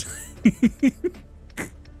desert.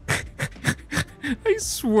 I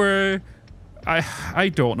swear, I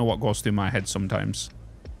don't know what goes through my head sometimes.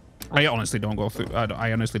 I honestly don't go through.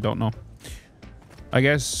 I honestly don't know. I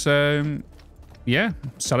guess, yeah,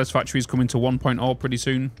 Satisfactory is coming to 1.0 pretty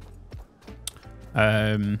soon.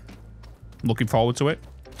 Looking forward to it.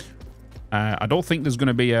 I don't think there's going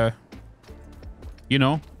to be a, you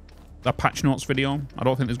know, a patch notes video. I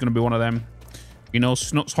don't think there's going to be one of them. You know,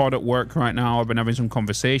 Snut's hard at work right now. I've been having some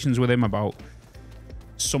conversations with him about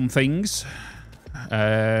some things,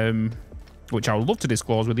 which I would love to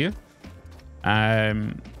disclose with you.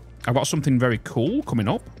 I've got something very cool coming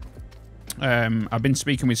up. I've been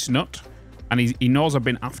speaking with Snut, and he knows I've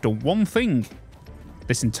been after one thing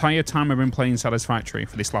this entire time I've been playing Satisfactory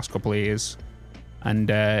for this last couple of years. And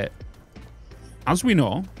as we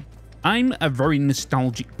know, I'm a very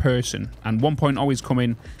nostalgic person, and 1.0 is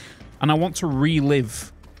coming, and I want to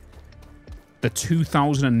relive the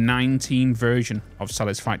 2019 version of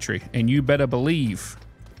Satisfactory. And you better believe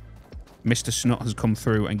Mr. Snut has come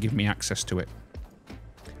through and given me access to it.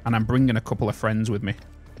 And I'm bringing a couple of friends with me.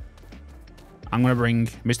 I'm going to bring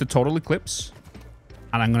Mr. Total Eclipse,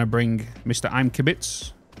 and I'm going to bring Mr. I'm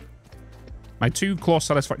Kibitz, my two close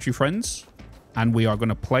Satisfactory friends, and we are going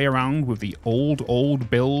to play around with the old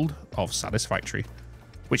build of Satisfactory,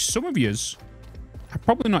 which some of yous have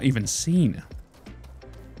probably not even seen.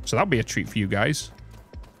 So that'll be a treat for you guys.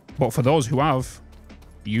 But for those who have,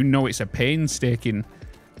 you know it's a painstaking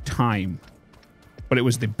time. But it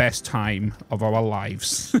was the best time of our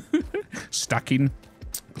lives. Stacking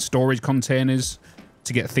storage containers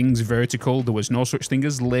to get things vertical. There was no such thing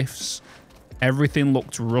as lifts. Everything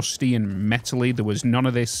looked rusty and metally. There was none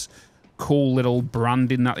of this cool little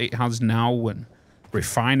branding that it has now, and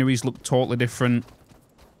refineries looked totally different.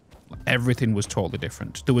 Everything was totally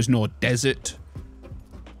different. There was no desert.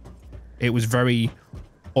 It was very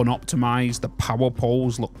unoptimized. The power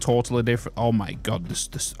poles look totally different. Oh my god,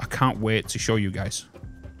 this I can't wait to show you guys.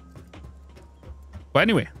 But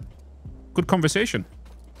anyway, good conversation.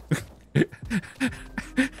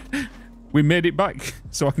 We made it back,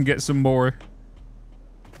 so I can get some more.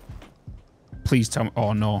 Please tell me.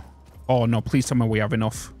 Oh no. Oh no, please tell me we have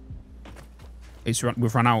enough.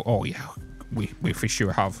 We've run out. Oh yeah, we for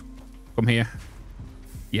sure have. Come here.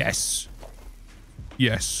 Yes.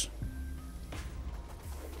 Yes.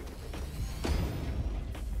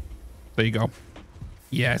 There you go.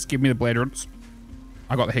 Yes, give me the blade runs.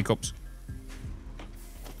 I got the hiccups.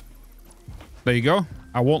 There you go.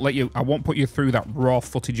 I won't put you through that raw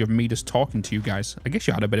footage of me just talking to you guys. I guess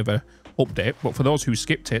you had a bit of a update, but for those who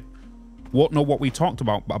skipped it, won't know what we talked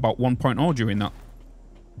about 1.0 during that.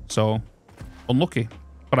 So, unlucky.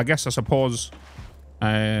 But I guess, I suppose,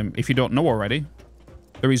 if you don't know already,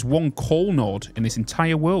 there is one coal node in this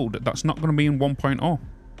entire world that's not going to be in 1.0.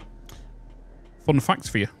 Fun facts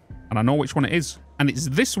for you. And I know which one it is. And it's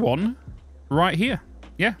this one right here.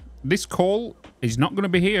 Yeah, this coal is not going to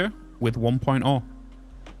be here with 1.0.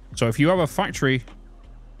 So if you have a factory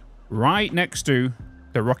right next to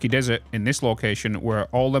the Rocky Desert in this location where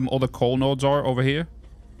all them other coal nodes are over here,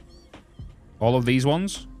 all of these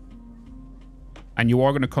ones, and you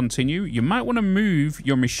are going to continue, you might want to move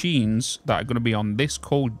your machines that are going to be on this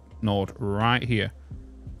coal node right here,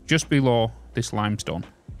 just below this limestone.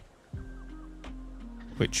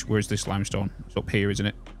 Where's this limestone? It's up here, isn't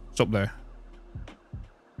it? It's up there.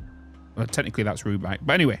 Well, technically that's rubite.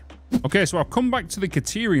 But anyway. Okay, so I've come back to the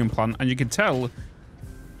Caterium plant, and you can tell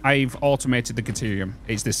I've automated the Caterium.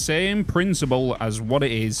 It's the same principle as what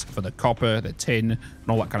it is for the copper, the tin, and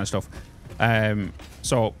all that kind of stuff.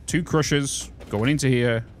 So 2 crushers going into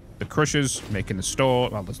here. The crushers making the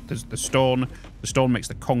stone. Well, there's the stone. The stone makes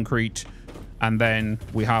the concrete. And then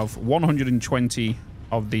we have 120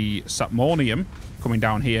 of the sapmonium coming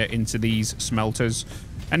down here into these smelters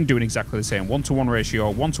and doing exactly the same 1-to-1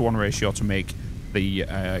 ratio, 1-to-1 ratio to make the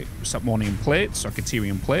sapmonium plates or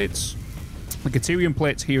Caterium plates. The Caterium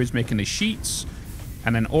plates here is making the sheets,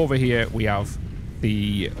 and then over here we have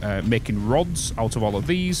the making rods out of all of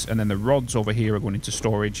these, and then the rods over here are going into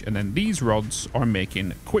storage, and then these rods are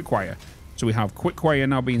making quick wire. So we have quick wire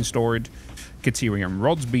now being stored, Caterium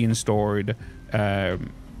rods being stored,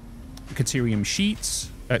 Caterium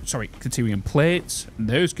sheets, Caterium plates, and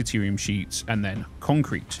those Caterium sheets, and then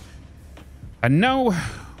concrete. And now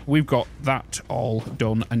we've got that all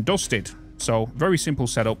done and dusted. So very simple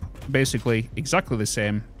setup, basically exactly the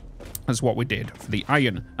same as what we did for the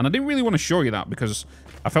iron. And I didn't really want to show you that because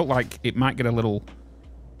I felt like it might get a little,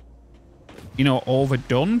 you know,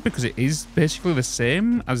 overdone, because it is basically the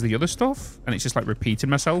same as the other stuff, and it's just like repeating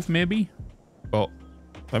myself maybe. But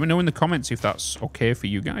let me know in the comments if that's okay for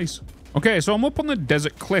you guys. Okay, so I'm up on the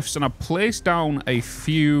desert cliffs, and I've placed down a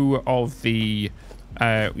few of the,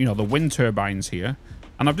 you know, the wind turbines here.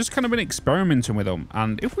 And I've just kind of been experimenting with them.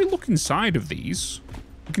 And if we look inside of these,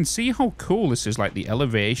 you can see how cool this is. Like the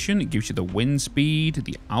elevation, it gives you the wind speed,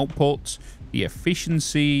 the output, the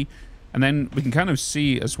efficiency. And then we can kind of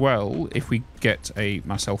see as well, if we get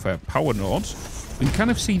myself a power node, we can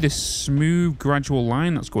kind of see this smooth gradual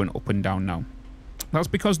line that's going up and down now. That's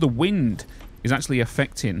because the wind is actually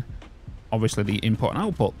affecting, obviously, the input and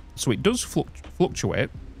output. So it does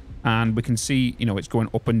fluctuate, and we can see, you know, it's going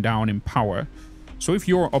up and down in power. So if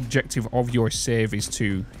your objective of your save is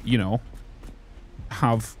to, you know,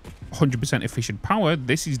 have 100% efficient power,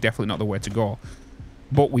 this is definitely not the way to go.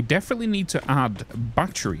 But we definitely need to add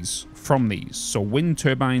batteries from these. So wind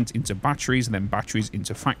turbines into batteries, and then batteries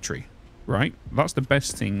into factory, right? That's the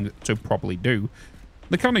best thing to probably do.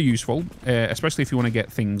 They're kind of useful, especially if you want to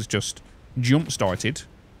get things just jump-started,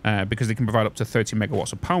 because they can provide up to 30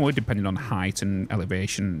 megawatts of power, depending on height and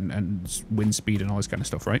elevation and wind speed and all this kind of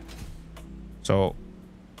stuff, right? So,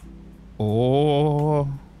 oh,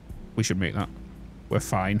 we should make that. We're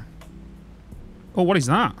fine. Oh, what is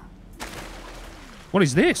that? What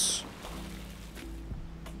is this?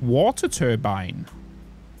 Water turbine.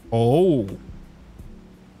 Oh,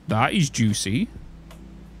 that is juicy.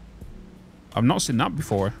 I've not seen that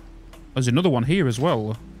before. There's another one here as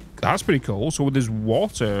well. That's pretty cool. So there's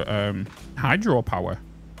water, hydropower.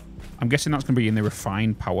 I'm guessing that's going to be in the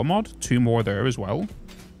refined power mod. 2 more there as well.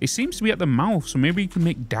 It seems to be at the mouth, so maybe you can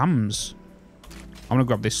make dams. I'm going to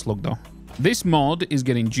grab this slug, though. This mod is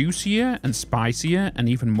getting juicier and spicier and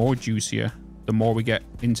even more juicier the more we get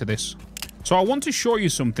into this. So I want to show you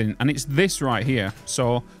something, and it's this right here.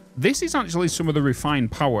 So this is actually some of the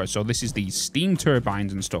refined power. So this is the steam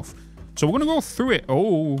turbines and stuff. So we're going to go through it a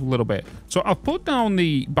little bit. So I've put down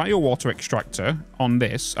the bio-water extractor on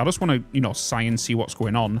this. I just want to, you know, science, see what's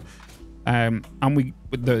going on. And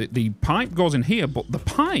the pipe goes in here, but the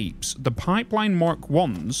pipes, the pipeline Mark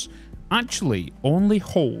 1s, actually only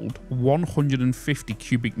hold 150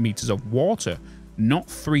 cubic meters of water, not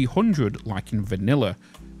 300 like in vanilla.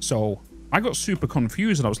 So I got super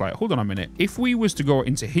confused and I was like, hold on a minute. If we was to go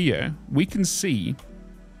into here, we can see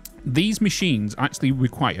these machines actually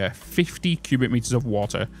require 50 cubic meters of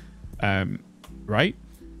water, right?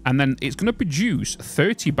 And then it's going to produce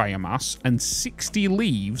 30 biomass and 60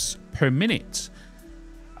 leaves per minute.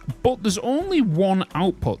 But there's only one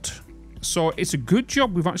output. So it's a good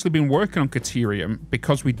job we've actually been working on Caterium,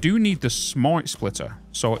 because we do need the smart splitter.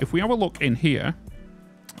 So if we have a look in here,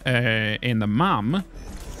 in the MAM,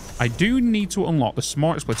 I do need to unlock the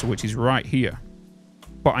smart splitter, which is right here.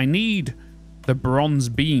 But I need the bronze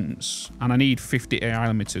beams, and I need 50 AI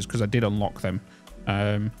limiters because I did unlock them.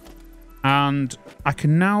 And I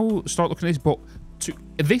can now start looking at this, but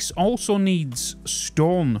this also needs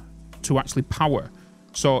stone to actually power.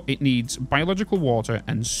 So it needs biological water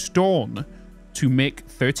and stone to make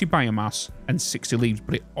 30 biomass and 60 leaves,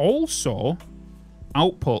 but it also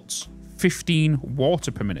outputs 15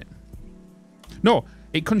 water per minute. No,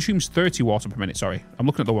 it consumes 30 water per minute, sorry. I'm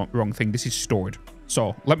looking at the wrong thing. This is stored.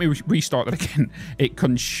 So let me restart that again. It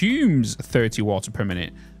consumes 30 water per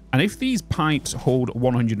minute. And if these pipes hold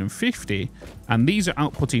 150, and these are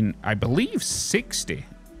outputting, I believe, 60.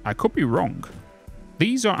 I could be wrong.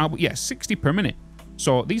 These are, yeah, 60 per minute.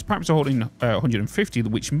 So these pipes are holding 150,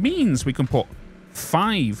 which means we can put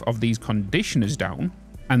 5 of these conditioners down.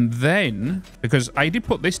 And then, because I did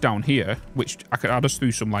put this down here, which I just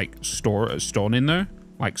threw some like stone in there,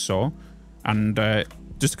 like so. And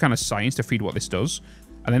just kind of science to feed what this does.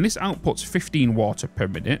 And then this outputs 15 water per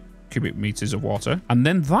minute, cubic meters of water. And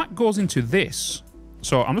then that goes into this.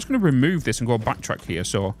 So I'm just going to remove this and go backtrack here.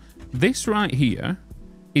 So this right here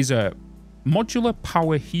is a modular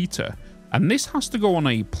power heater. And this has to go on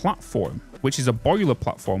a platform, which is a boiler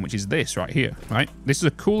platform, which is this right here, right? This is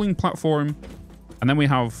a cooling platform. And then we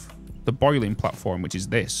have the boiling platform, which is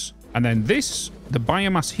this. And then this, the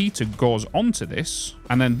biomass heater goes onto this.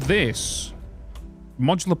 And then this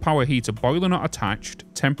modular power heater, boiler not attached,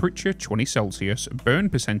 temperature 20 Celsius, burn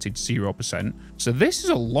percentage 0%. So this is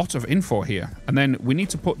a lot of info here. And then we need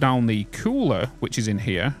to put down the cooler, which is in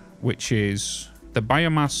here, which is the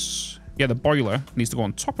biomass. Yeah, the boiler needs to go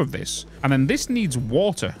on top of this. And then this needs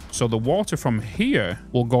water. So the water from here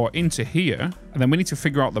will go into here. And then we need to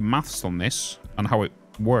figure out the maths on this and how it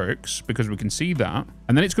works, because we can see that.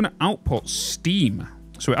 And then it's going to output steam.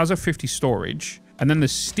 So it has a 50 storage. And then the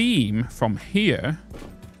steam from here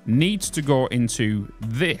needs to go into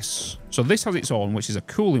this. So this has its own, which is a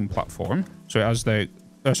cooling platform. So it has the,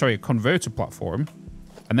 a converter platform.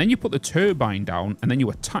 And then you put the turbine down, and then you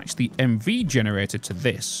attach the MV generator to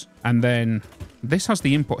this. And then this has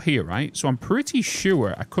the input here, right? So I'm pretty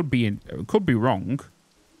sure, I could be wrong.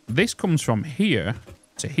 This comes from here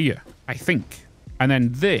to here, I think. And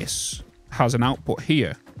then this has an output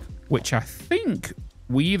here, which I think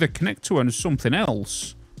we either connect to something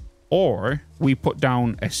else, or we put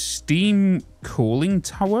down a steam cooling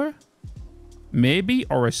tower, maybe,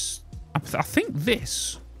 or I think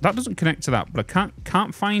this. That doesn't connect to that, but I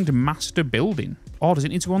can't find master building. Oh, does it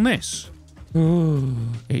need to go on this? Oh,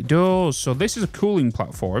 it does. So this is a cooling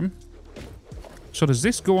platform. So does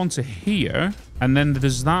this go onto here? And then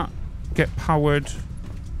does that get powered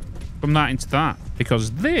from that into that?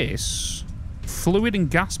 Because this, fluid and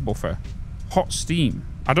gas buffer, hot steam.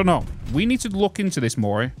 I don't know. We need to look into this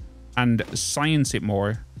more and science it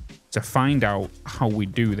more to find out how we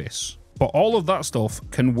do this. But all of that stuff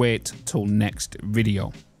can wait till next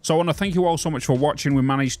video. So I want to thank you all so much for watching. We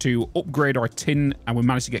managed to upgrade our tin, and we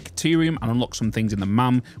managed to get Caterium and unlock some things in the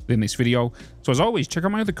MAM within this video. So as always, check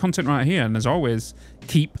out my other content right here. And as always,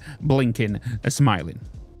 keep blinking and smiling.